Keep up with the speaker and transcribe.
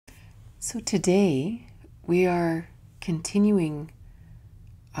So today we are continuing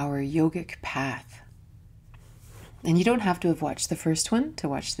our yogic path. And you don't have to have watched the first one to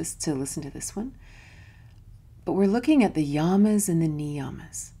watch this, to listen to this one. But we're looking at the yamas and the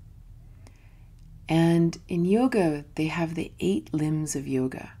niyamas. And in yoga, they have the 8 limbs of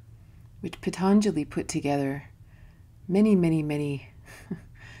yoga, which Patanjali put together many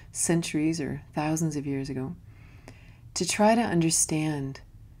centuries or thousands of years ago to try to understand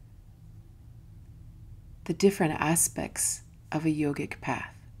the different aspects of a yogic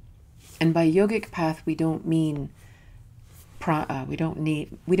path. And by yogic path, we don't mean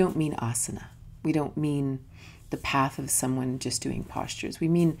asana. We don't mean the path of someone just doing postures. We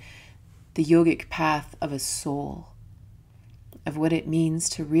mean the yogic path of a soul, of what it means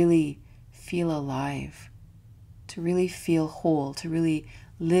to really feel alive, to really feel whole, to really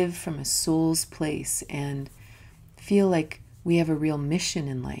live from a soul's place and feel like we have a real mission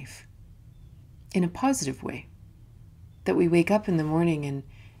in life in a positive way. That we wake up in the morning and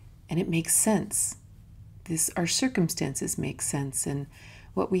it makes sense. Our circumstances make sense, and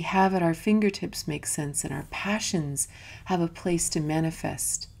what we have at our fingertips makes sense, and our passions have a place to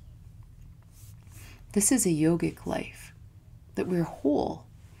manifest. This is a yogic life, that we're whole.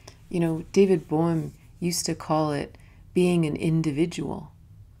 You know, David Bohm used to call it being an individual.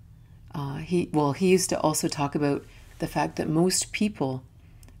 He used to also talk about the fact that most people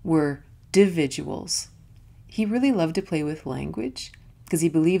were individuals. He really loved to play with language because he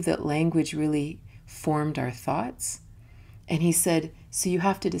believed that language really formed our thoughts. And he said, so you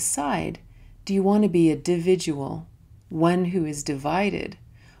have to decide, do you want to be a individual, one who is divided,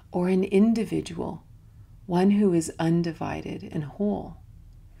 or an individual, one who is undivided and whole?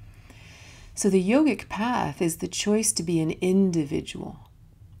 So the yogic path is the choice to be an individual.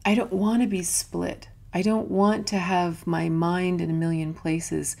 I don't want to be split. I don't want to have my mind in a million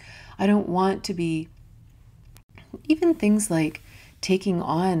places. I don't want to be even things like taking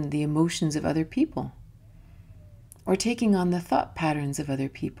on the emotions of other people or taking on the thought patterns of other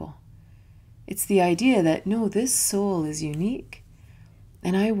people. It's the idea that, no, this soul is unique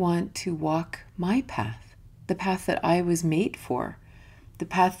and I want to walk my path, the path that I was made for, the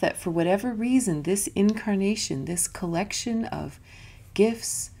path that for whatever reason, this incarnation, this collection of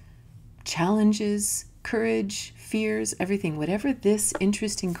gifts, challenges, courage, fears, everything, whatever this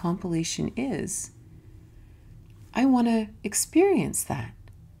interesting compilation is, I want to experience that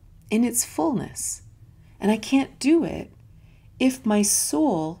in its fullness. And I can't do it if my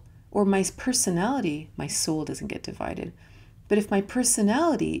soul or my personality, my soul doesn't get divided, but if my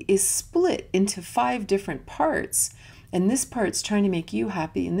personality is split into 5 different parts, and this part's trying to make you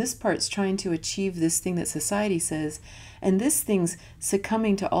happy, and this part's trying to achieve this thing that society says, and this thing's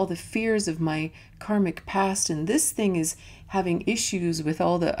succumbing to all the fears of my karmic past, and this thing is having issues with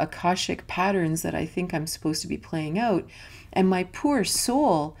all the akashic patterns that I think I'm supposed to be playing out, and my poor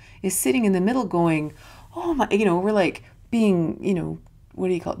soul is sitting in the middle going, oh my, we're like being, what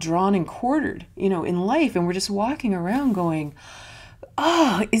do you call it, drawn and quartered, in life, and we're just walking around going,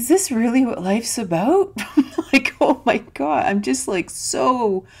 oh, is this really what life's about? Like, oh my God, I'm just like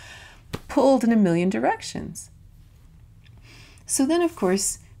so pulled in a million directions. So then, of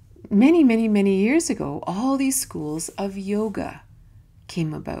course, many years ago, all these schools of yoga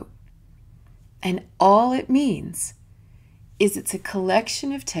came about. And all it means is it's a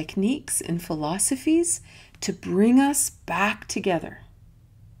collection of techniques and philosophies to bring us back together.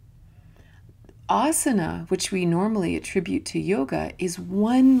 Asana, which we normally attribute to yoga, is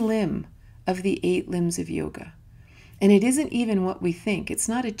one limb of the 8 limbs of yoga. And it isn't even what we think. It's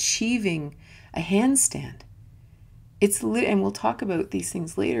not achieving a handstand. And we'll talk about these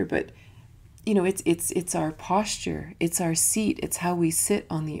things later, but it's our posture, it's our seat, it's how we sit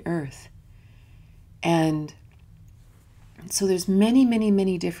on the earth. And so there's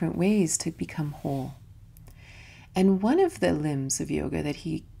many different ways to become whole. And one of the limbs of yoga that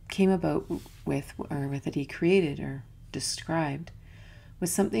he came about with, or that he created or described,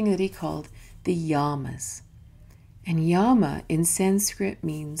 was something that he called the yamas. And yama in Sanskrit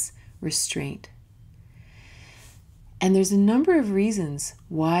means restraint. And there's a number of reasons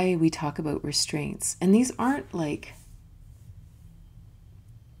why we talk about restraints. And these aren't like...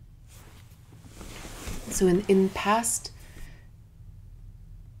 So in past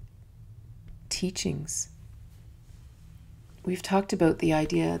teachings, we've talked about the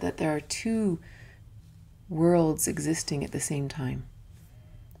idea that there are 2 worlds existing at the same time.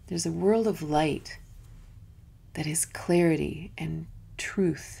 There's a world of light that is clarity and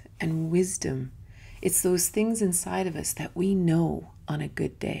truth and wisdom. It's those things inside of us that we know on a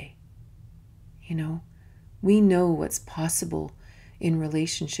good day. We know what's possible in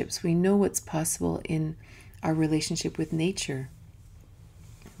relationships. We know what's possible in our relationship with nature.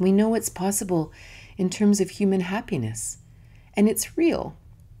 We know what's possible in terms of human happiness. And it's real.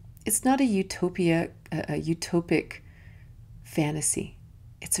 It's not a utopic fantasy.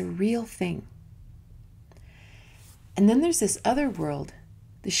 It's a real thing. And then there's this other world,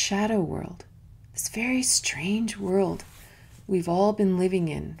 the shadow world, this very strange world we've all been living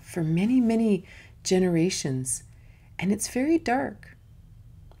in for many, many generations. And it's very dark.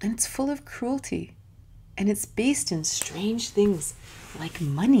 And it's full of cruelty. And it's based in strange things like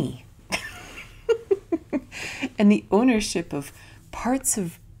money and the ownership of parts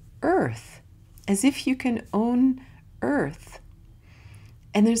of Earth, as if you can own Earth.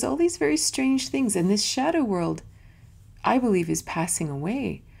 And there's all these very strange things. And this shadow world, I believe, is passing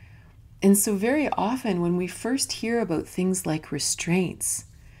away. And so very often when we first hear about things like restraints,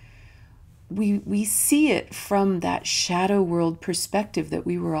 we see it from that shadow world perspective that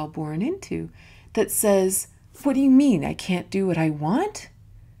we were all born into, that says, what do you mean I can't do what I want?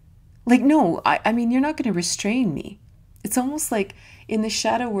 Like, no, I mean, you're not going to restrain me. It's almost like in the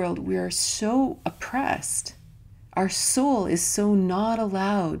shadow world, we are so oppressed. Our soul is so not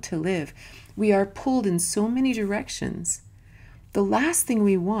allowed to live. We are pulled in so many directions. The last thing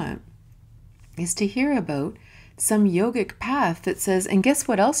we want is to hear about some yogic path that says, and guess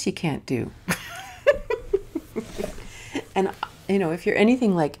what else you can't do? And, you know, if you're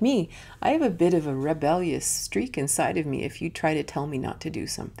anything like me, I have a bit of a rebellious streak inside of me if you try to tell me not to do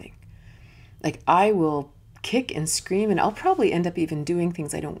something. Like, I will kick and scream, and I'll probably end up even doing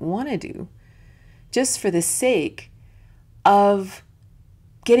things I don't want to do just for the sake of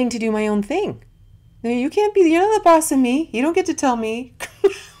getting to do my own thing. No, you can't be, you're not the boss of me. You don't get to tell me.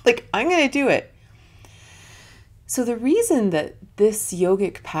 Like, I'm going to do it. So the reason that this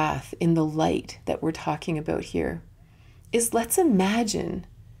yogic path in the light that we're talking about here is, let's imagine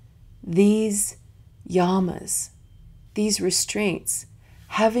these yamas, these restraints,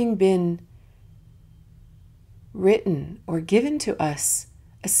 having been written or given to us,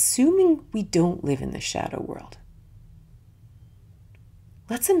 assuming we don't live in the shadow world.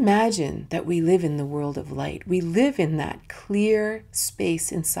 Let's imagine that we live in the world of light. We live in that clear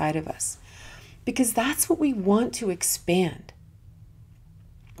space inside of us, because that's what we want to expand.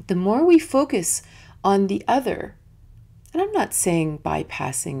 The more we focus on the other, and I'm not saying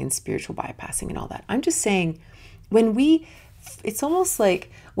bypassing and spiritual bypassing and all that. I'm just saying it's almost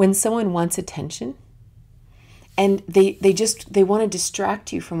like when someone wants attention and they want to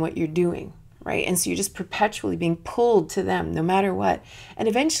distract you from what you're doing, right? And so you're just perpetually being pulled to them no matter what. And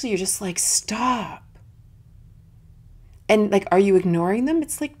eventually you're just like, stop. And like, are you ignoring them?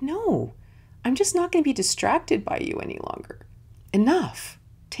 It's like, no, I'm just not going to be distracted by you any longer. Enough.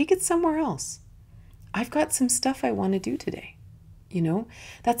 Take it somewhere else. I've got some stuff I want to do today. You know,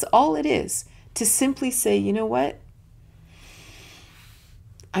 that's all it is. To simply say, you know what?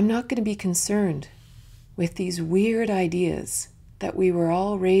 I'm not going to be concerned with these weird ideas that we were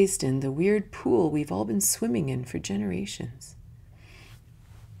all raised in, the weird pool we've all been swimming in for generations.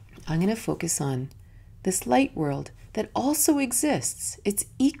 I'm going to focus on this light world that also exists. It's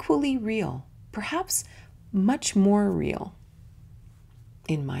equally real, perhaps much more real,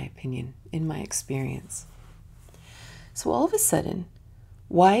 in my opinion, in my experience. So all of a sudden,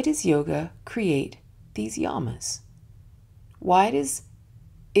 why does yoga create these yamas? Why does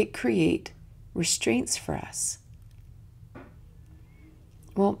it create restraints for us?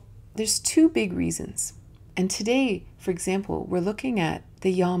 Well, there's two big reasons. And today, for example, we're looking at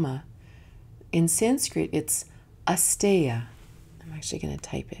the yama. In Sanskrit, it's Asteya. I'm actually going to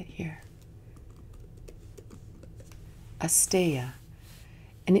type it here. Asteya.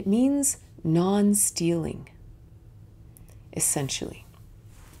 And it means non-stealing, essentially.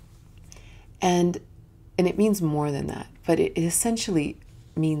 And it means more than that, but it essentially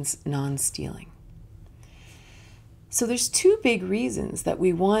means non-stealing. So there's two big reasons that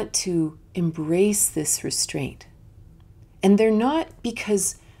we want to embrace this restraint. And they're not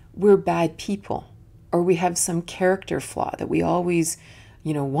because we're bad people or we have some character flaw that we always,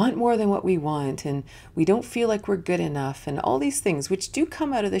 want more than what we want, and we don't feel like we're good enough, and all these things which do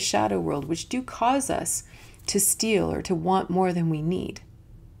come out of the shadow world, which do cause us to steal or to want more than we need,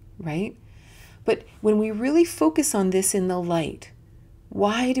 right? But when we really focus on this in the light,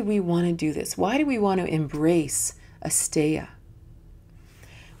 why do we want to do this? Why do we want to embrace Asteya?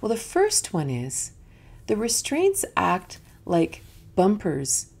 Well, the first one is the restraints act like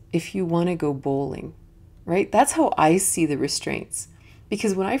bumpers if you want to go bowling, right? That's how I see the restraints.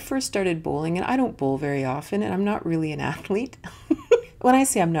 Because when I first started bowling, and I don't bowl very often, and I'm not really an athlete. When I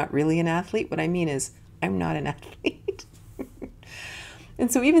say I'm not really an athlete, what I mean is I'm not an athlete.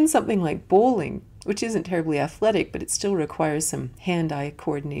 And so even something like bowling, which isn't terribly athletic, but it still requires some hand-eye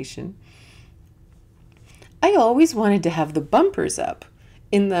coordination, I always wanted to have the bumpers up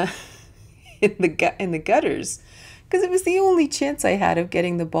in the in the gutters, because it was the only chance I had of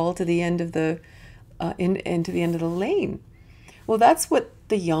getting the ball to the end of the into the end of the lane. Well, that's what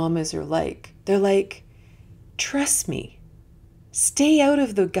the yamas are like. They're like, trust me, stay out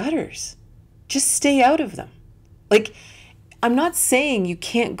of the gutters. Just stay out of them. Like, I'm not saying you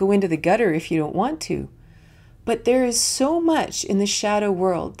can't go into the gutter if you don't want to, but there is so much in the shadow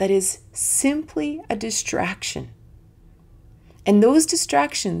world that is simply a distraction. And those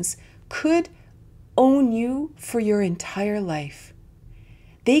distractions could own you for your entire life.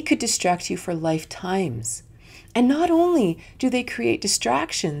 They could distract you for lifetimes. And not only do they create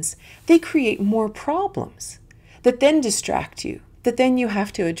distractions, they create more problems that then distract you, that then you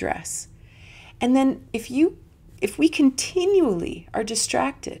have to address. And then if we continually are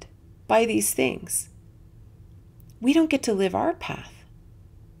distracted by these things, we don't get to live our path.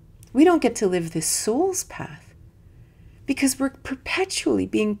 We don't get to live this soul's path, because we're perpetually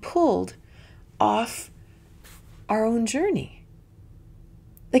being pulled off our own journey.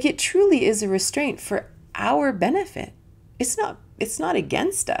 Like, it truly is a restraint for our benefit. It's not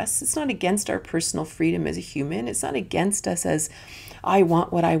against us. It's not against our personal freedom as a human. It's not against us as, I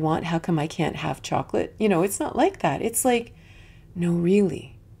want what I want. How come I can't have chocolate? It's not like that. It's like, no,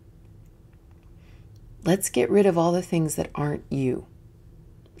 really. Let's get rid of all the things that aren't you.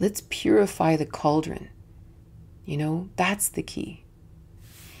 Let's purify the cauldron. That's the key.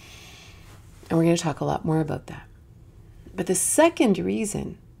 And we're going to talk a lot more about that. But the second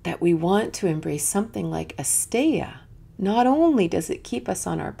reason that we want to embrace something like Asteya, not only does it keep us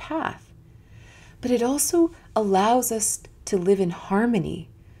on our path, but it also allows us to live in harmony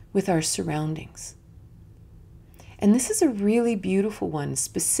with our surroundings. And this is a really beautiful one,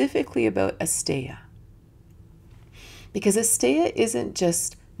 specifically about Asteya. Because Asteya isn't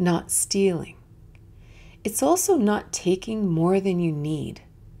just not stealing. It's also not taking more than you need,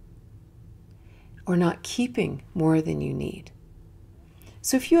 or not keeping more than you need.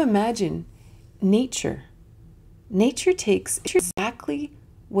 So if you imagine nature takes exactly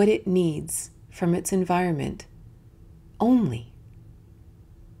what it needs from its environment only.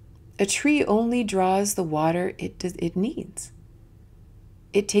 A tree only draws the water it needs.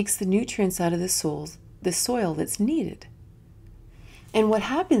 It takes the nutrients out of the soil that's needed. And what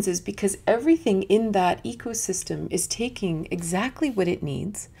happens is, because everything in that ecosystem is taking exactly what it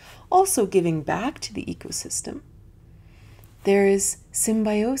needs, also giving back to the ecosystem, there is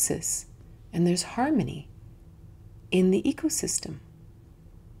symbiosis and there's harmony in the ecosystem.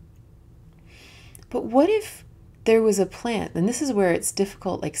 But what if there was a plant, and this is where it's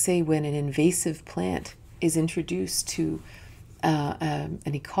difficult, like say when an invasive plant is introduced to an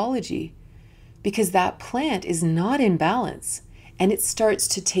ecology, because that plant is not in balance and it starts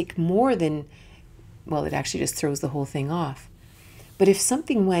to take more than, well, it actually just throws the whole thing off. But if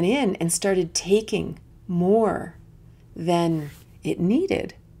something went in and started taking more than it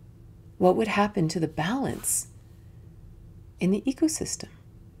needed, what would happen to the balance in the ecosystem?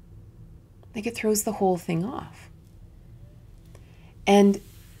 Like, it throws the whole thing off. And,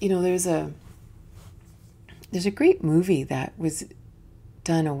 there's a great movie that was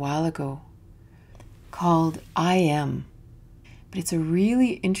done a while ago called I Am. But it's a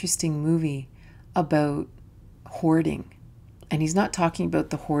really interesting movie about hoarding. And he's not talking about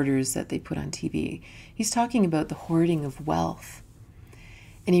the hoarders that they put on TV. He's talking about the hoarding of wealth.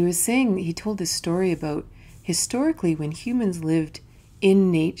 And he told this story about historically when humans lived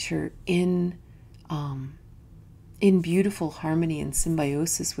in nature, in beautiful harmony and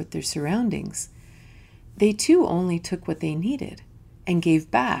symbiosis with their surroundings, they too only took what they needed and gave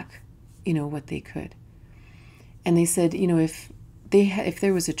back, what they could. And they said, if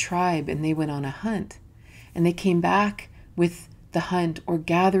there was a tribe and they went on a hunt and they came back with the hunt or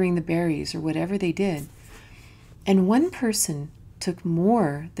gathering the berries or whatever they did, and one person took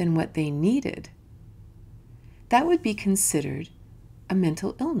more than what they needed, that would be considered a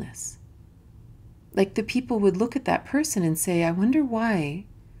mental illness. Like, the people would look at that person and say, I wonder why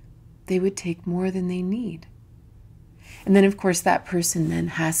they would take more than they need. And then, of course, that person then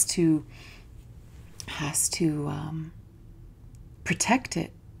has to protect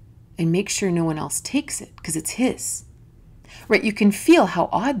it and make sure no one else takes it because it's his. Right? You can feel how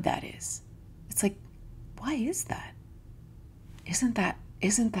odd that is. It's like, why is that? Isn't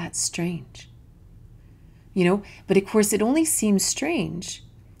that strange? But of course it only seems strange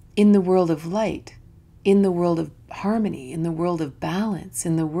in the world of light, in the world of harmony, in the world of balance,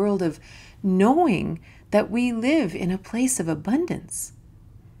 in the world of knowing that we live in a place of abundance,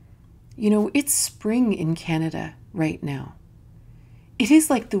 You know, it's spring in Canada right now. It is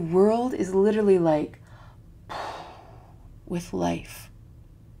like the world is literally like with life,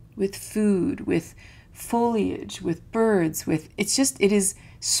 with food, with foliage, with birds, it is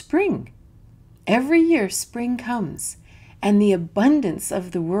spring. Every year spring comes and the abundance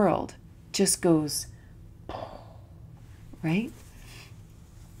of the world just goes, right?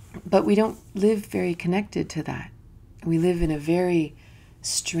 But we don't live very connected to that. We live in a very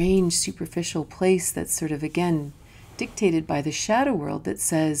strange, superficial place that's sort of, again, dictated by the shadow world that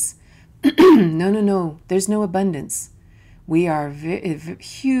says, no, there's no abundance. We are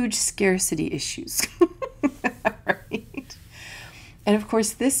huge scarcity issues. Right? And of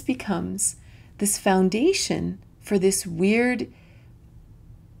course, this becomes this foundation for this weird,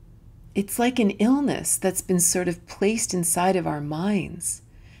 it's like an illness that's been sort of placed inside of our minds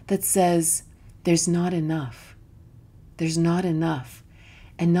that says, there's not enough. There's not enough.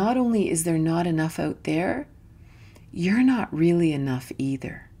 And not only is there not enough out there, you're not really enough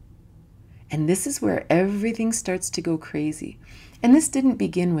either. And this is where everything starts to go crazy. And this didn't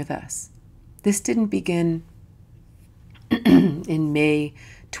begin with us. This didn't begin in May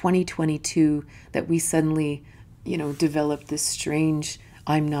 2022 that we suddenly, developed this strange,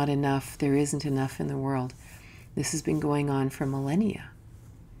 I'm not enough, there isn't enough in the world. This has been going on for millennia.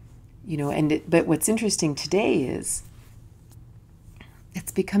 But what's interesting today is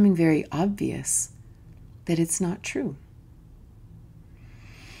it's becoming very obvious that it's not true.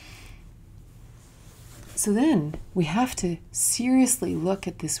 So then we have to seriously look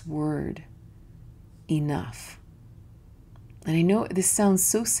at this word, enough. And I know this sounds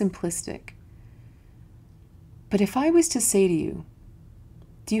so simplistic, but if I was to say to you,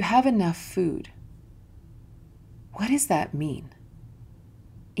 do you have enough food? What does that mean?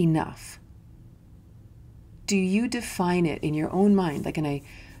 Enough. Do you define it in your own mind? For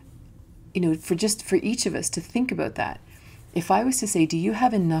each of us to think about that. If I was to say, do you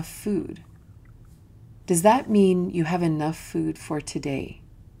have enough food? Does that mean you have enough food for today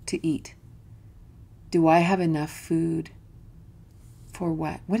to eat? Do I have enough food for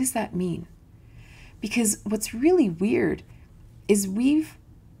what? What does that mean? Because what's really weird is we've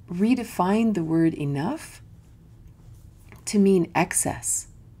redefined the word enough to mean excess.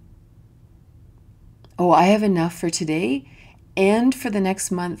 Oh, I have enough for today and for the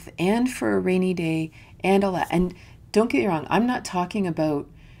next month and for a rainy day and all that. And don't get me wrong, I'm not talking about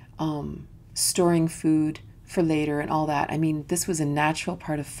storing food for later and all that. I mean, this was a natural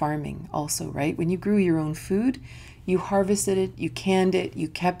part of farming also, right? When you grew your own food, you harvested it, you canned it, you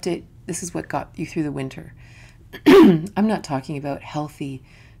kept it. This is what got you through the winter. I'm not talking about healthy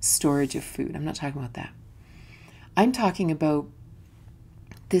storage of food. I'm not talking about that. I'm talking about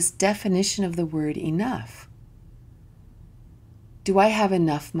this definition of the word enough. Do I have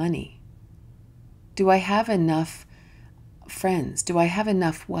enough money? Do I have enough friends? Do I have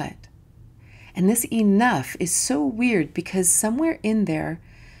enough what? And this enough is so weird because somewhere in there,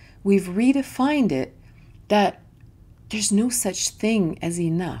 we've redefined it that there's no such thing as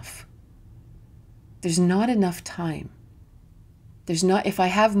enough. There's not enough time. If I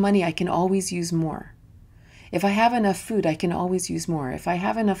have money, I can always use more. If I have enough food, I can always use more. If I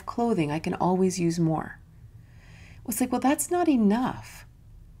have enough clothing, I can always use more. It's like, well, that's not enough.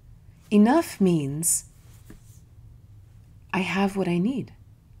 Enough means I have what I need.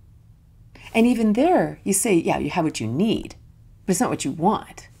 And even there, you say, yeah, you have what you need, but it's not what you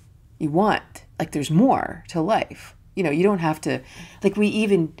want. You want, there's more to life. You don't have to, we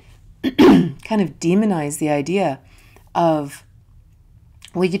even kind of demonize the idea of,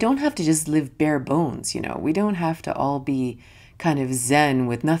 well, you don't have to just live bare bones, We don't have to all be kind of zen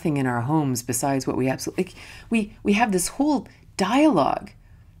with nothing in our homes besides what we absolutely... We have this whole dialogue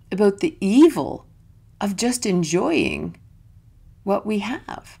about the evil of just enjoying what we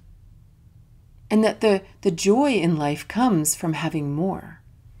have. And that the joy in life comes from having more.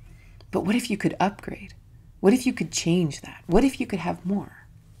 But what if you could upgrade? What if you could change that? What if you could have more?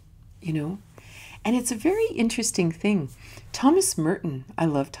 And it's a very interesting thing. Thomas Merton, I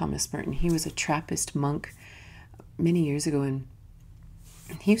love Thomas Merton. He was a Trappist monk many years ago, and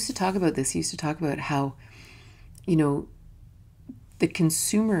he used to talk about this. He used to talk about how, the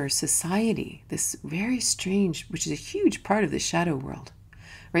consumer society, this very strange, which is a huge part of the shadow world,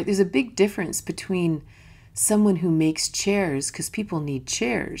 right? There's a big difference between someone who makes chairs because people need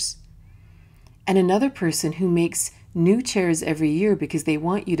chairs and another person who makes new chairs every year because they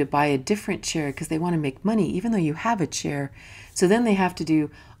want you to buy a different chair because they want to make money, even though you have a chair. So then they have to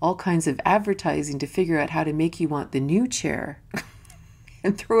do all kinds of advertising to figure out how to make you want the new chair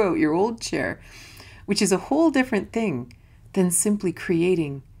and throw out your old chair, which is a whole different thing than simply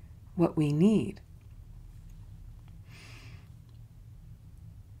creating what we need.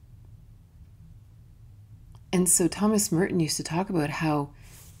 And so Thomas Merton used to talk about how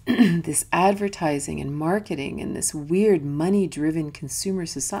this advertising and marketing and this weird money-driven consumer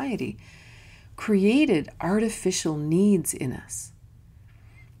society created artificial needs in us.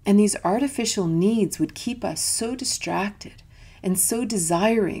 And these artificial needs would keep us so distracted and so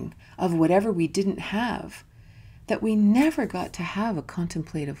desiring of whatever we didn't have that we never got to have a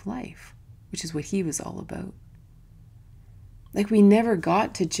contemplative life, which is what he was all about. Like, we never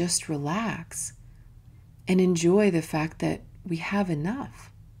got to just relax and enjoy the fact that we have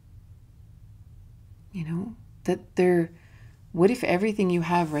enough. You know, what if everything you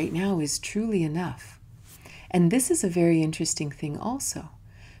have right now is truly enough? And this is a very interesting thing also,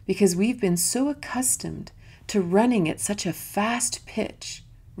 because we've been so accustomed to running at such a fast pitch,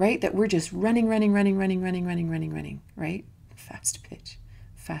 right? That we're just running, right? Fast pitch,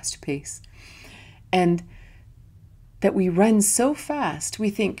 fast pace. And that we run so fast, we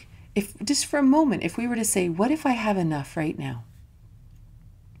think, if just for a moment, if we were to say, what if I have enough right now?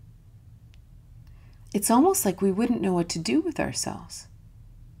 It's almost like we wouldn't know what to do with ourselves.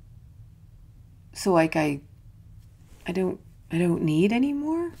 So like I don't need any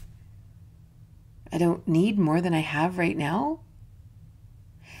more. I don't need more than I have right now.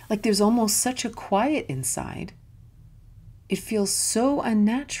 Like, there's almost such a quiet inside. It feels so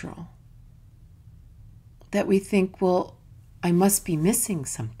unnatural that we think, well, I must be missing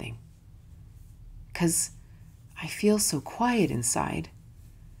something because I feel so quiet inside.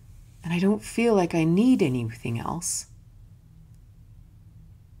 And I don't feel like I need anything else.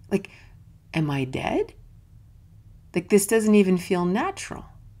 Like, am I dead? Like, this doesn't even feel natural.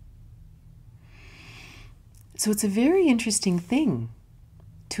 So it's a very interesting thing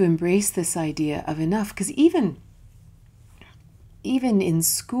to embrace this idea of enough, because even in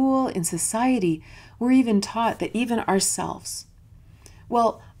school, in society, we're even taught that even ourselves,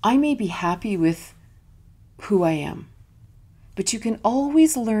 well, I may be happy with who I am, but you can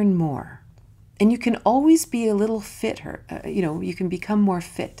always learn more, and you can always be a little fitter. You can become more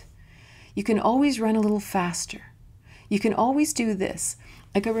fit. You can always run a little faster. You can always do this.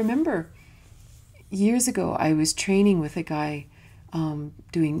 Like, I remember years ago, I was training with a guy. We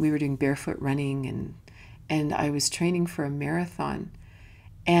were doing barefoot running, and I was training for a marathon,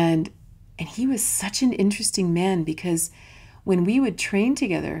 and he was such an interesting man, because when we would train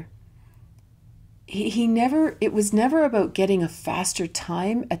together, it was never about getting a faster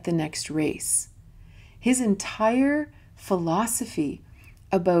time at the next race. His entire philosophy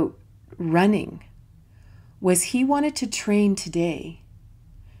about running was he wanted to train today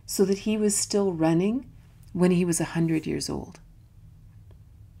so that he was still running when he was 100 years old.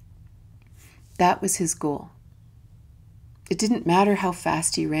 That was his goal. It didn't matter how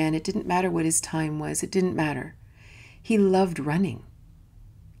fast he ran. It didn't matter what his time was. It didn't matter. He loved running.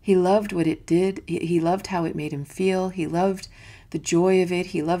 He loved what it did. He loved how it made him feel. He loved the joy of it.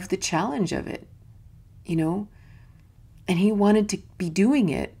 He loved the challenge of it, and he wanted to be doing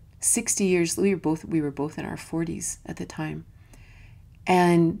it 60 years. We were both in our 40s at the time.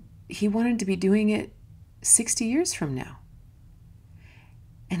 And he wanted to be doing it 60 years from now.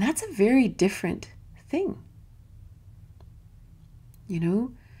 And that's a very different thing.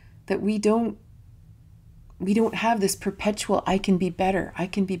 That we don't have this perpetual, I can be better, I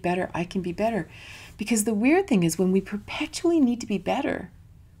can be better, I can be better. Because the weird thing is, when we perpetually need to be better,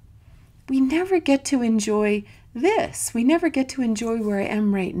 we never get to enjoy this. We never get to enjoy where I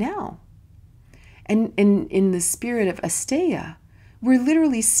am right now. And in the spirit of Asteya, we're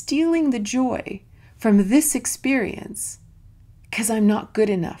literally stealing the joy from this experience because I'm not good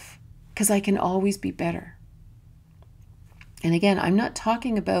enough, because I can always be better. And again, I'm not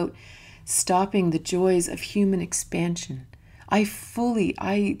talking about stopping the joys of human expansion. I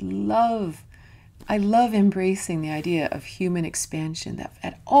love embracing the idea of human expansion, that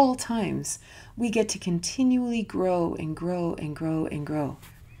at all times we get to continually grow and grow and grow and grow.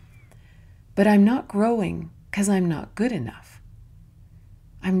 But I'm not growing because I'm not good enough.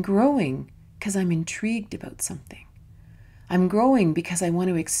 I'm growing because I'm intrigued about something. I'm growing because I want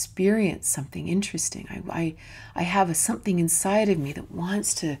to experience something interesting. I have something inside of me that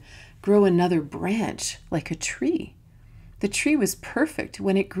wants to grow another branch, like a tree. The tree was perfect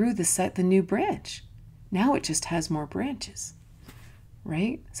when it grew the new branch. Now it just has more branches,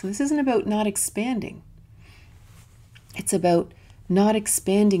 right? So this isn't about not expanding. It's about not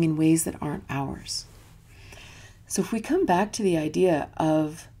expanding in ways that aren't ours. So if we come back to the idea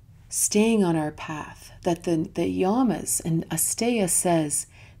of staying on our path, that the Yamas and Asteya says,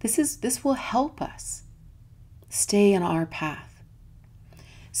 this will help us stay on our path.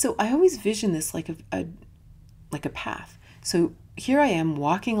 So I always vision this like a path. So here I am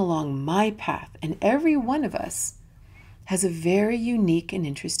walking along my path, and every one of us has a very unique and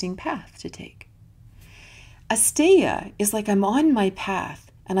interesting path to take. Asteya is like I'm on my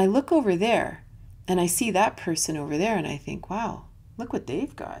path, and I look over there, and I see that person over there, and I think, wow, look what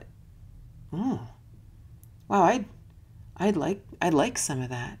they've got. Oh, wow, I'd like some of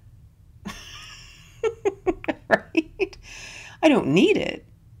that. Right? I don't need it.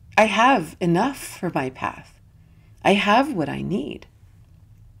 I have enough for my path. I have what I need.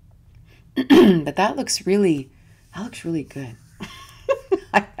 But that looks really good.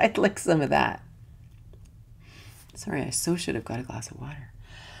 I'd like some of that. Sorry, I so should have got a glass of water.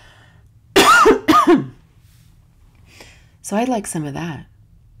 So I'd like some of that.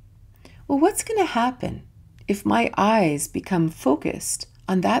 Well, what's going to happen if my eyes become focused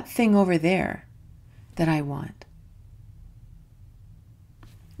on that thing over there that I want?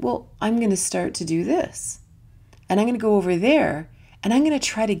 Well, I'm going to start to do this. And I'm going to go over there, and I'm going to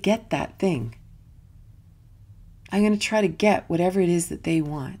try to get that thing. I'm going to try to get whatever it is that they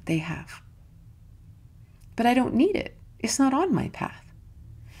want, they have. But I don't need it. It's not on my path.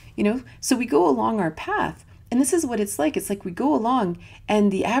 So we go along our path, and this is what it's like. It's like we go along,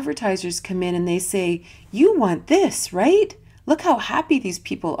 and the advertisers come in and they say, you want this, right? Look how happy these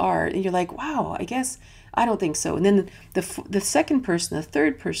people are. And you're like, wow, I guess I don't think so. And then the second person, the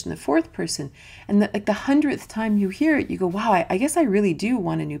third person, the fourth person, and the 100th time you hear it, you go, wow, I guess I really do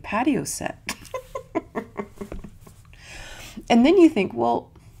want a new patio set. And then you think,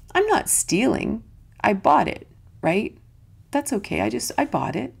 well, I'm not stealing. I bought it, right? That's okay. I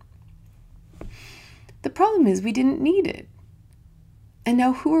bought it. The problem is we didn't need it. And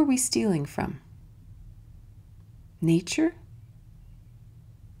now who are we stealing from? Nature?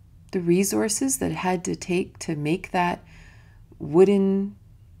 The resources that it had to take to make that wooden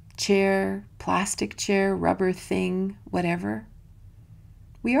chair, plastic chair, rubber thing, whatever.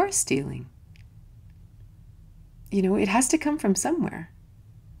 We are stealing. It has to come from somewhere.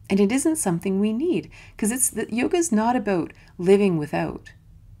 And it isn't something we need, because yoga is not about living without.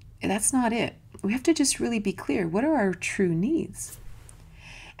 That's not it. We have to just really be clear. What are our true needs?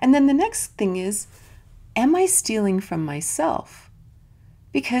 And then the next thing is, am I stealing from myself?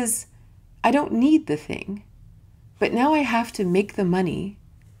 Because I don't need the thing, but now I have to make the money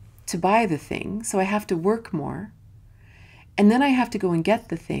to buy the thing, so I have to work more. And then I have to go and get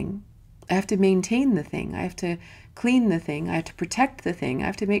the thing. I have to maintain the thing. I have to clean the thing. I have to protect the thing. I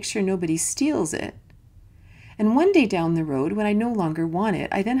have to make sure nobody steals it. And one day down the road, when I no longer want it,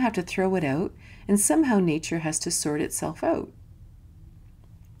 I then have to throw it out, and somehow nature has to sort itself out.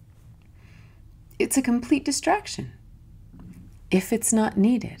 It's a complete distraction if it's not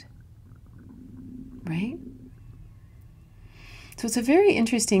needed, right? So it's a very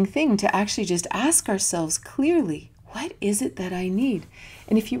interesting thing to actually just ask ourselves clearly, what is it that I need?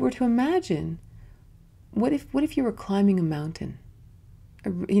 And if you were to imagine, what if you were climbing a mountain,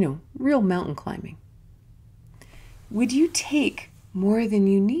 real mountain climbing? Would you take more than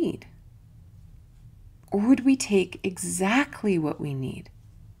you need? Or would we take exactly what we need?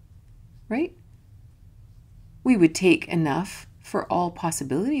 Right? We would take enough for all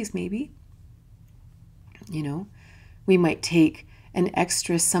possibilities, maybe. We might take an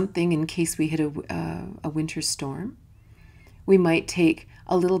extra something in case we hit a winter storm. We might take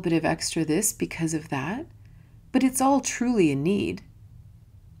a little bit of extra this because of that. But it's all truly a need.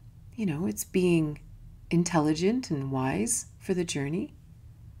 It's being intelligent and wise for the journey.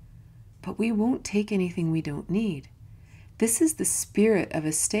 But we won't take anything we don't need. This is the spirit of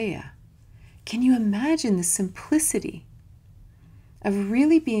Asteya. Can you imagine the simplicity of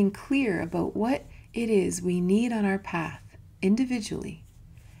really being clear about what it is we need on our path individually,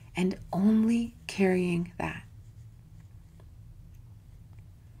 and only carrying that?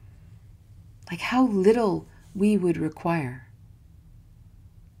 Like how little we would require.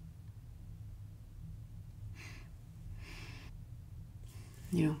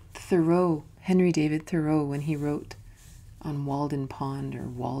 Thoreau, Henry David Thoreau, when he wrote on Walden Pond or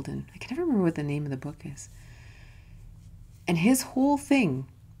Walden, I can never remember what the name of the book is. And his whole thing,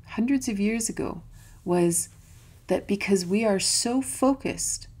 hundreds of years ago, was that because we are so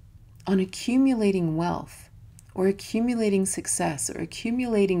focused on accumulating wealth or accumulating success or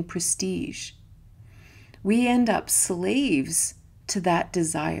accumulating prestige, we end up slaves to that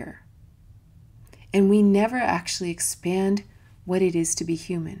desire. And we never actually expand what it is to be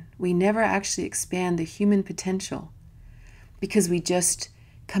human. We never actually expand the human potential because we just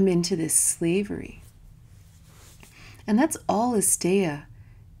come into this slavery. And that's all Asteya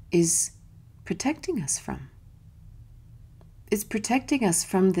is protecting us from. is protecting us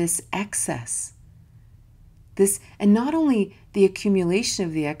from this excess. And not only the accumulation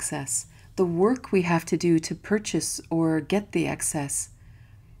of the excess, the work we have to do to purchase or get the excess,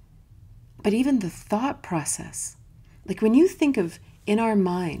 but even the thought process. Like when you think of in our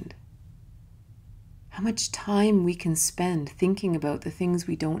mind, how much time we can spend thinking about the things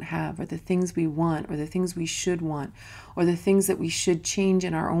we don't have, or the things we want, or the things we should want, or the things that we should change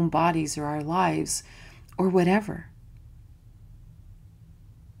in our own bodies or our lives, or whatever.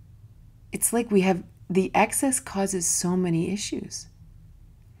 It's like the excess causes so many issues.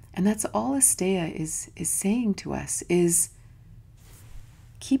 And that's all Asteya is saying to us, is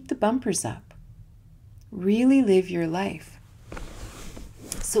keep the bumpers up. Really live your life.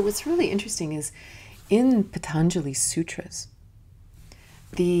 So what's really interesting is in Patanjali Sutras,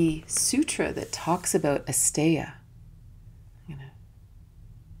 the sutra that talks about Asteya,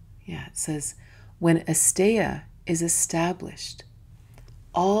 it says, when Asteya is established,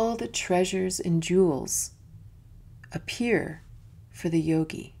 all the treasures and jewels appear for the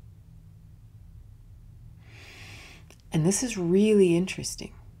yogi. And this is really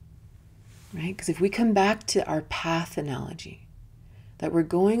interesting, right? Because if we come back to our path analogy, that we're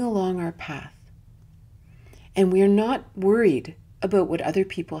going along our path, and we're not worried about what other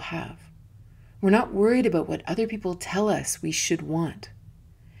people have. We're not worried about what other people tell us we should want.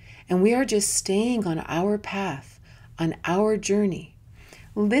 And we are just staying on our path, on our journey,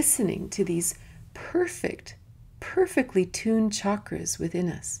 listening to these perfectly tuned chakras within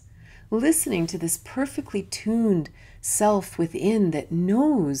us, listening to this perfectly tuned self within that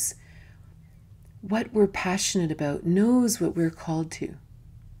knows what we're passionate about, knows what we're called to.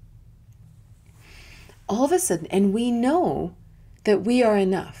 All of a sudden, and we know that we are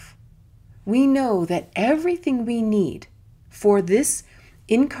enough. We know that everything we need for this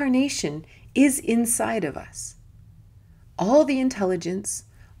incarnation is inside of us. All the intelligence,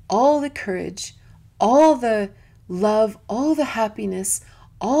 all the courage, all the love, all the happiness,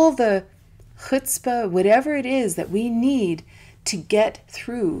 all the chutzpah, whatever it is that we need to get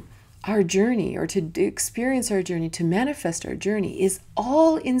through our journey, or to experience our journey, to manifest our journey, is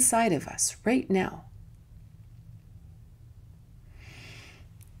all inside of us right now.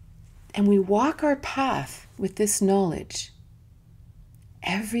 And we walk our path with this knowledge.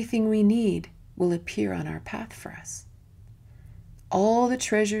 Everything we need will appear on our path for us. All the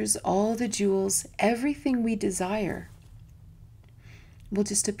treasures, all the jewels, everything we desire will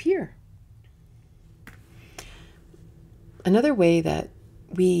just appear. Another way that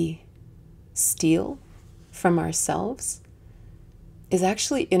we steal from ourselves is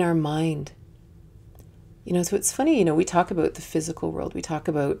actually in our mind. So it's funny, we talk about the physical world. We talk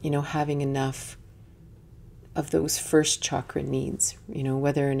about, having enough of those first chakra needs,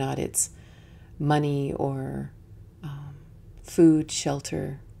 whether or not it's money or food,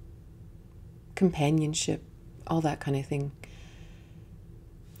 shelter, companionship, all that kind of thing.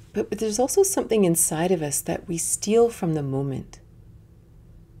 But there's also something inside of us that we steal from the moment.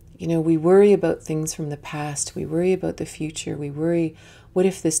 We worry about things from the past. We worry about the future. We worry, what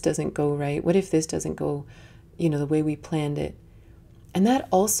if this doesn't go right? What if this doesn't go, the way we planned it? And that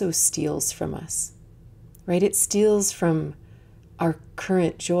also steals from us, right? It steals from our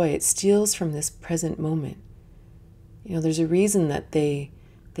current joy. It steals from this present moment. There's a reason that they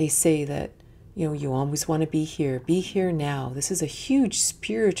say that, you always want to be here now. This is a huge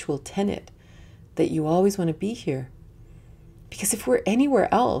spiritual tenet, that you always want to be here. Because if we're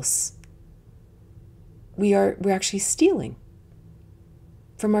anywhere else, we're actually stealing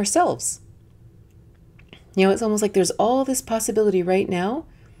from ourselves. It's almost like there's all this possibility right now,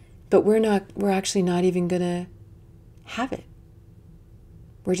 but we're actually not even going to have it.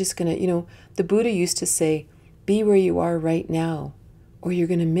 We're just going to, the Buddha used to say, be where you are right now, or you're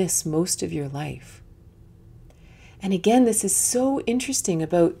going to miss most of your life. And again, this is so interesting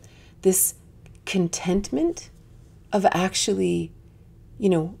about this contentment of actually,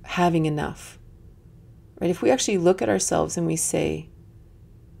 having enough, right? If we actually look at ourselves and we say,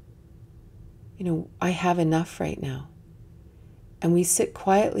 I have enough right now, and we sit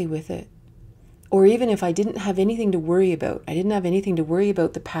quietly with it, or even if I didn't have anything to worry about, I didn't have anything to worry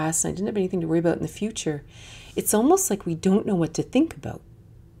about the past, and I didn't have anything to worry about in the future, it's almost like we don't know what to think about,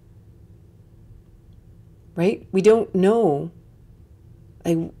 right? We don't know,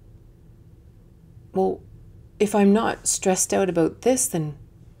 well, if I'm not stressed out about this, then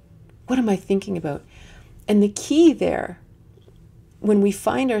what am I thinking about? And the key there, when we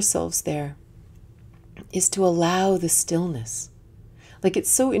find ourselves there, is to allow the stillness.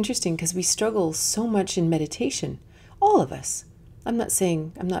 It's so interesting because we struggle so much in meditation. All of us. I'm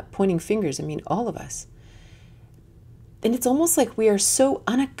not pointing fingers. I mean, all of us. And it's almost like we are so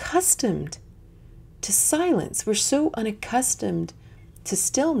unaccustomed to silence. We're so unaccustomed to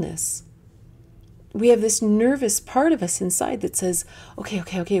stillness. We have this nervous part of us inside that says, okay,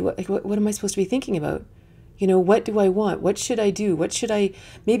 what am I supposed to be thinking about? You know, what do I want? What should I do? What should I,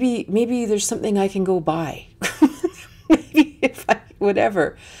 maybe there's something I can go buy. Maybe if I,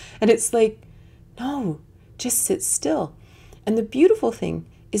 whatever. And it's like, no, just sit still. And the beautiful thing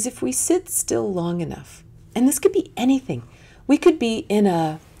is if we sit still long enough, and this could be anything. We could be in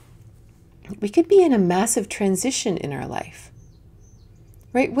a massive transition in our life.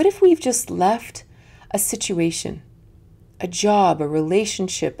 Right? What if we've just left a situation, a job, a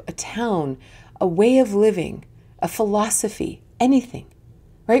relationship, a town, a way of living, a philosophy, anything,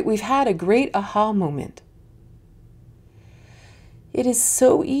 right? We've had a great aha moment. It is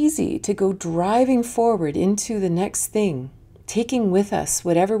so easy to go driving forward into the next thing, taking with us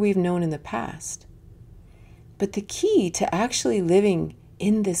whatever we've known in the past. But the key to actually living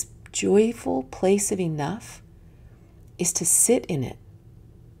in this joyful place of enough is to sit in it.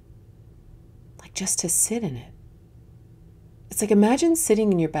 Just to sit in it. It's like, imagine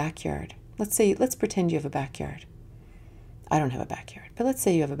sitting in your backyard. Let's pretend you have a backyard. I don't have a backyard, but let's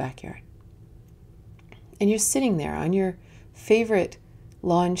say you have a backyard. And you're sitting there on your favorite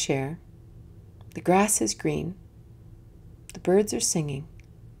lawn chair. The grass is green. The birds are singing.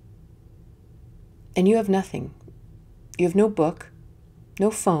 And you have nothing. You have no book, no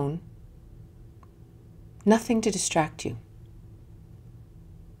phone, nothing to distract you.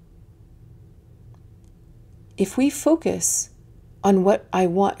 If we focus on what I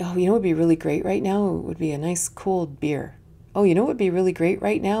want, oh, you know what would be really great right now? It would be a nice cold beer. Oh, you know what would be really great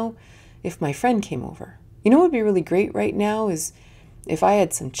right now? If my friend came over. You know what would be really great right now is if I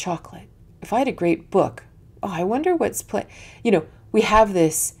had some chocolate. If I had a great book. Oh, I wonder what's we have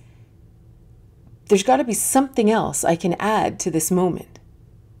this, there's got to be something else I can add to this moment.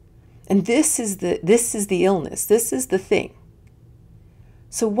 And this is the illness. This is the thing.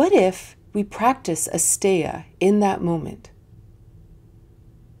 So what if we practice Asteya in that moment?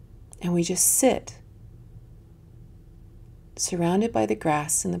 And we just sit, surrounded by the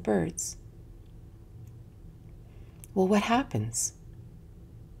grass and the birds. Well, what happens?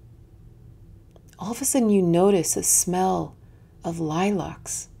 All of a sudden you notice a smell of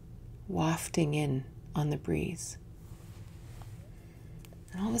lilacs wafting in on the breeze.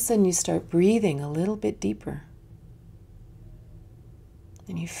 And all of a sudden you start breathing a little bit deeper.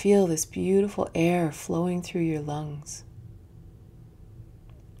 And you feel this beautiful air flowing through your lungs.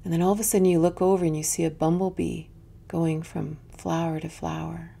 And then all of a sudden you look over and you see a bumblebee going from flower to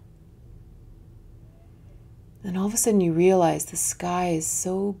flower. And all of a sudden you realize the sky is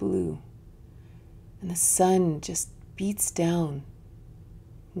so blue. And the sun just beats down,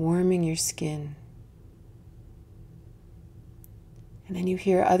 warming your skin. And then you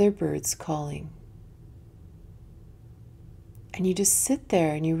hear other birds calling. And you just sit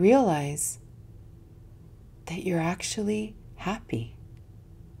there and you realize that you're actually happy.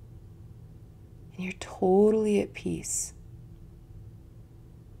 And you're totally at peace.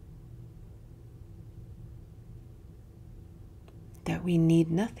 That we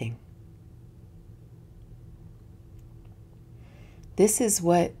need nothing. This is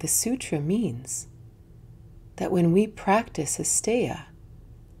what the sutra means. That when we practice Asteya,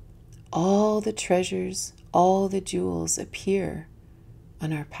 all the treasures, all the jewels appear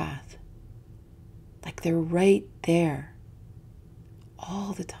on our path. Like they're right there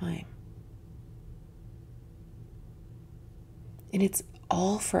all the time. And it's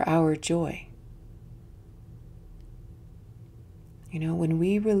all for our joy. You know, when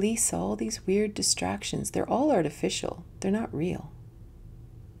we release all these weird distractions, they're all artificial. They're not real.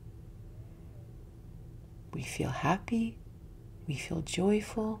 We feel happy. We feel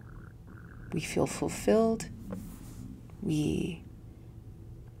joyful. We feel fulfilled. We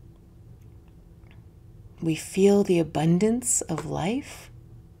feel the abundance of life.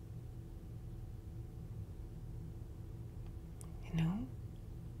 You know?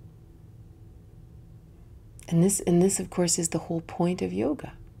 And this, of course, is the whole point of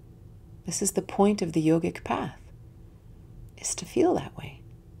yoga. This is the point of the yogic path, is to feel that way.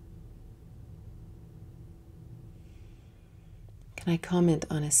 Can I comment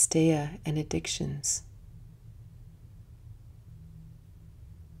on Asteya and addictions?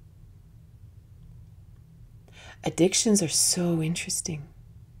 Addictions are so interesting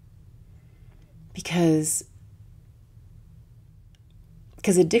because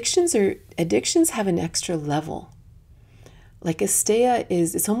addictions have an extra level. Like Asteya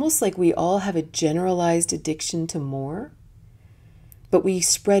it's almost like we all have a generalized addiction to more, but we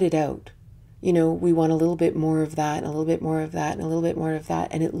spread it out. we want a little bit more of that, and a little bit more of that, and a little bit more of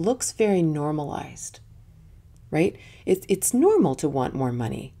that. And it looks very normalized, right? It's normal to want more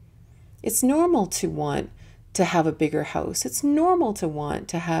money. It's normal to want to have a bigger house. It's normal to want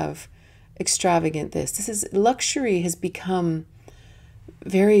to have extravagant luxury has become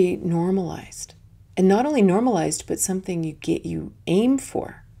very normalized. And not only normalized, but something you aim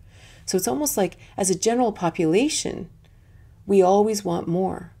for. So it's almost like as a general population, we always want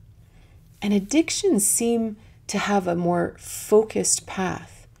more. And addictions seem to have a more focused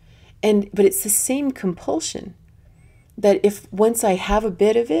path. But it's the same compulsion that if once I have a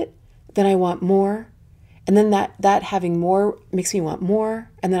bit of it, then I want more. And then that having more makes me want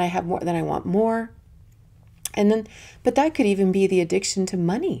more. And then I have more, then I want more. But that could even be the addiction to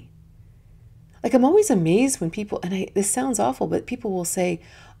money. Like, I'm always amazed when people, and this sounds awful, but people will say,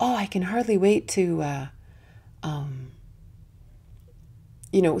 oh, I can hardly wait to,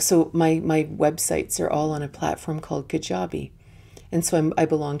 so my websites are all on a platform called Kajabi. And so I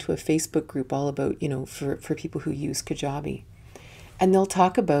belong to a Facebook group all about, for people who use Kajabi. And they'll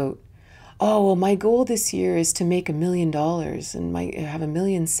talk about, oh, well, my goal this year is to make $1 million and have 1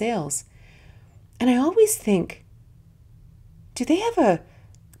 million sales. And I always think, do they have a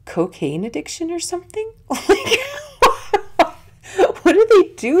cocaine addiction or something? Like, what are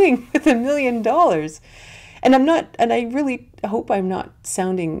they doing with $1 million? And I really hope I'm not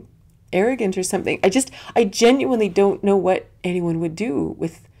sounding arrogant or something. I genuinely don't know what anyone would do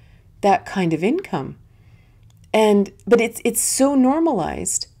with that kind of income. But it's so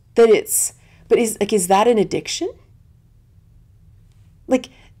normalized that is that an addiction? Like,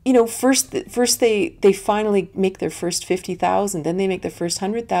 first they finally make their first 50,000, then they make their first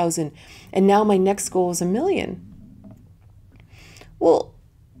 100,000, and now my next goal is 1 million. Well,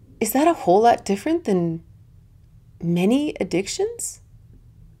 is that a whole lot different than many addictions?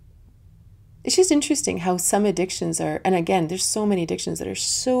 It's just interesting how some addictions are, and again, there's so many addictions that are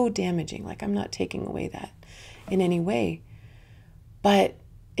so damaging. Like, I'm not taking away that in any way. But,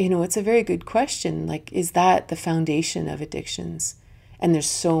 it's a very good question. Like, is that the foundation of addictions? And there's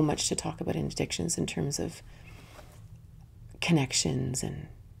so much to talk about in addictions in terms of connections and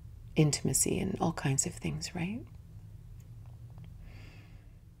intimacy and all kinds of things, right?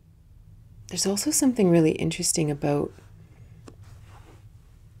 There's also something really interesting about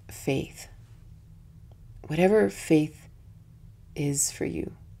faith. Whatever faith is for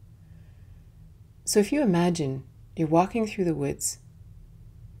you. So if you imagine you're walking through the woods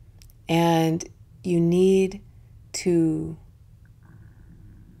and you need to,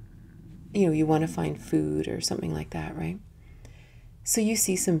 you want to find food or something like that, right? So you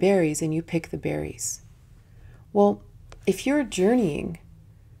see some berries and you pick the berries. Well, if you're journeying,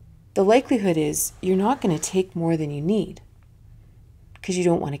 the likelihood is you're not going to take more than you need because you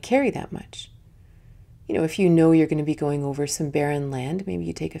don't want to carry that much. If you know you're going to be going over some barren land, maybe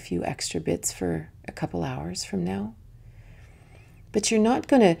you take a few extra bits for a couple hours from now. But you're not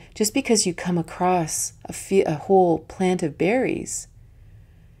going to, just because you come across a whole plant of berries,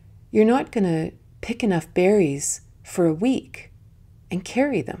 you're not going to pick enough berries for a week and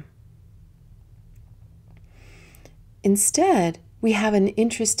carry them. Instead, we have an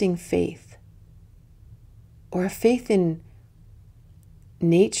interesting faith, or a faith in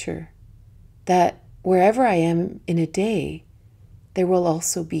nature, that wherever I am in a day, there will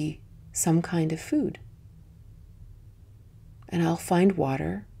also be some kind of food. And I'll find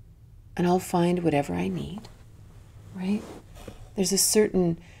water, and I'll find whatever I need, right? There's a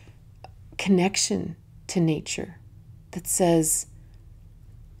certain connection to nature that says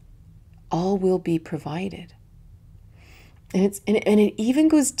all will be provided. And it even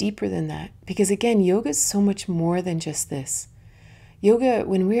goes deeper than that, because again, yoga is so much more than just this. Yoga,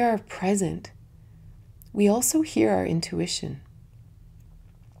 when we are present, we also hear our intuition.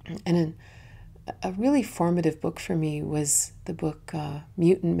 And a really formative book for me was the book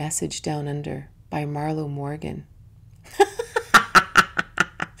Mutant Message Down Under by Marlo Morgan.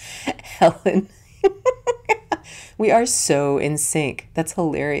 Helen. We are so in sync. That's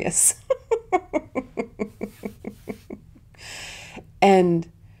hilarious. And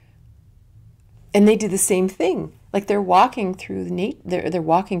they do the same thing. Like, they're walking through they're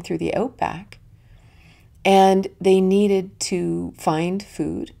walking through the outback, and they needed to find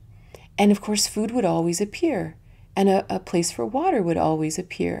food. And of course, food would always appear, and a place for water would always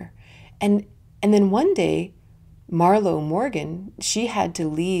appear. And then one day, Marlo Morgan, she had to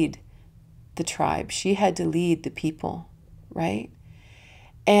lead the tribe. She had to lead the people, right?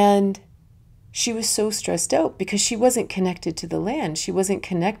 And she was so stressed out because she wasn't connected to the land. She wasn't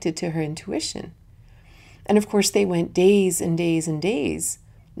connected to her intuition. And of course, they went days and days and days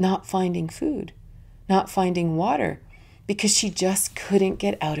not finding food, not finding water, because she just couldn't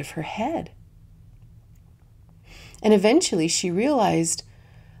get out of her head. And eventually she realized,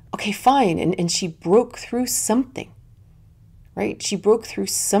 okay, fine. And she broke through something, right? She broke through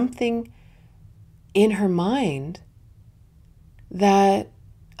something in her mind that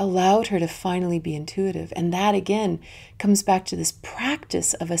allowed her to finally be intuitive. And that again comes back to this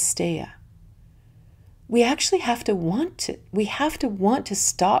practice of Asteya. We actually have to want it. We have to want to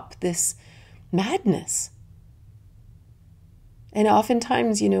stop this madness. And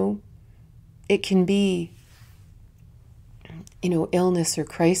oftentimes, it can be, illness or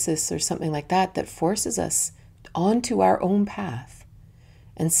crisis or something like that that forces us onto our own path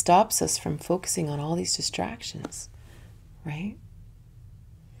and stops us from focusing on all these distractions, right?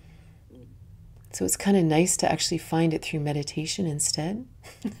 So it's kind of nice to actually find it through meditation instead.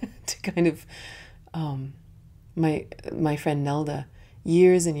 To kind of, my friend Nelda,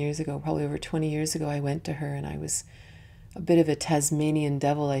 years and years ago, probably over 20 years ago, I went to her and I was a bit of a Tasmanian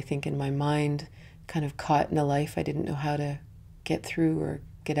devil, I think, in my mind, kind of caught in a life I didn't know how to get through or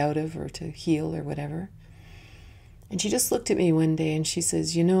get out of or to heal or whatever. And she just looked at me one day and she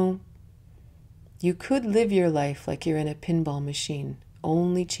says, you could live your life like you're in a pinball machine,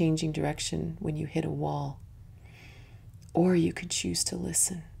 only changing direction when you hit a wall. Or you could choose to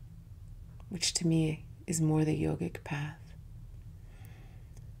listen, which to me is more the yogic path.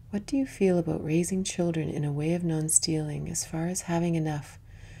 What do you feel about raising children in a way of non-stealing as far as having enough,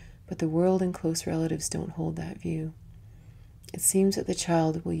 but the world and close relatives don't hold that view? It seems that the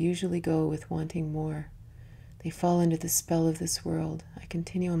child will usually go with wanting more. They fall under the spell of this world. I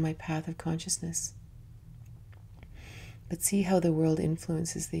continue on my path of consciousness, but see how the world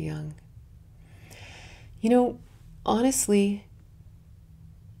influences the young. Honestly,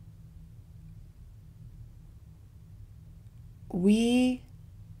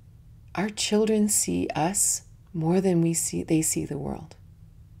 our children see us more than they see the world.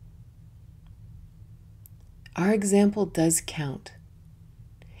 Our example does count.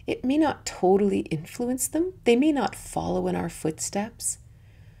 It may not totally influence them. They may not follow in our footsteps,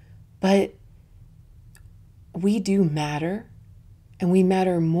 but we do matter, and we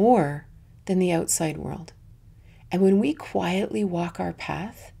matter more than the outside world. And when we quietly walk our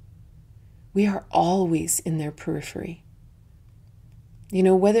path, we are always in their periphery.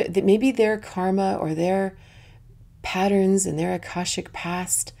 Whether maybe their karma or their patterns and their Akashic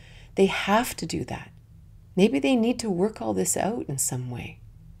past, they have to do that. Maybe they need to work all this out in some way.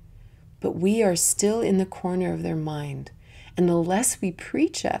 But we are still in the corner of their mind. And the less we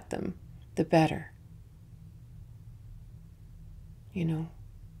preach at them, the better.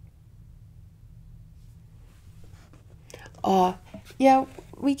 Yeah,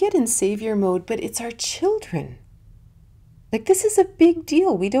 we get in savior mode, but it's our children. Like, this is a big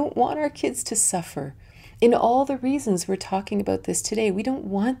deal. We don't want our kids to suffer. In all the reasons we're talking about this today, we don't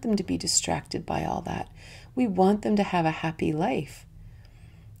want them to be distracted by all that. We want them to have a happy life.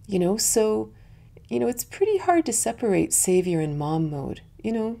 So, it's pretty hard to separate savior and mom mode,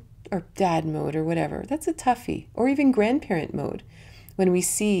 or dad mode or whatever. That's a toughie. Or even grandparent mode when we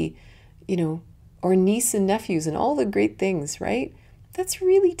see, or niece and nephews and all the great things, right? That's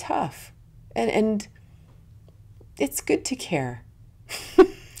really tough. And it's good to care.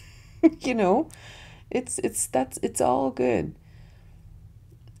 It's all good.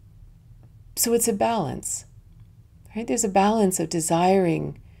 So it's a balance, right? There's a balance of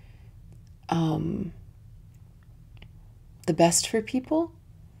desiring the best for people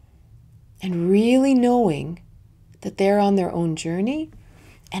and really knowing that they're on their own journey,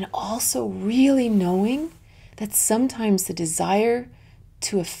 and also really knowing that sometimes the desire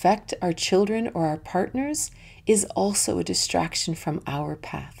to affect our children or our partners is also a distraction from our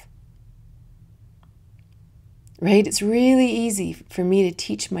path. Right? It's really easy for me to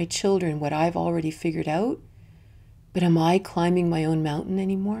teach my children what I've already figured out, but am I climbing my own mountain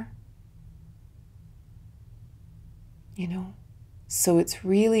anymore? So it's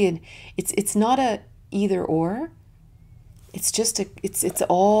really it's not a either or. It's just it's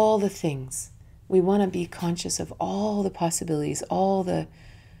all the things. We want to be conscious of all the possibilities, all the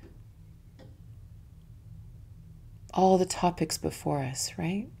topics before us,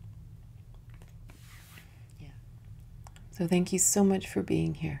 right? Yeah. So thank you so much for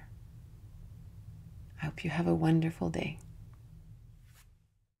being here. I hope you have a wonderful day.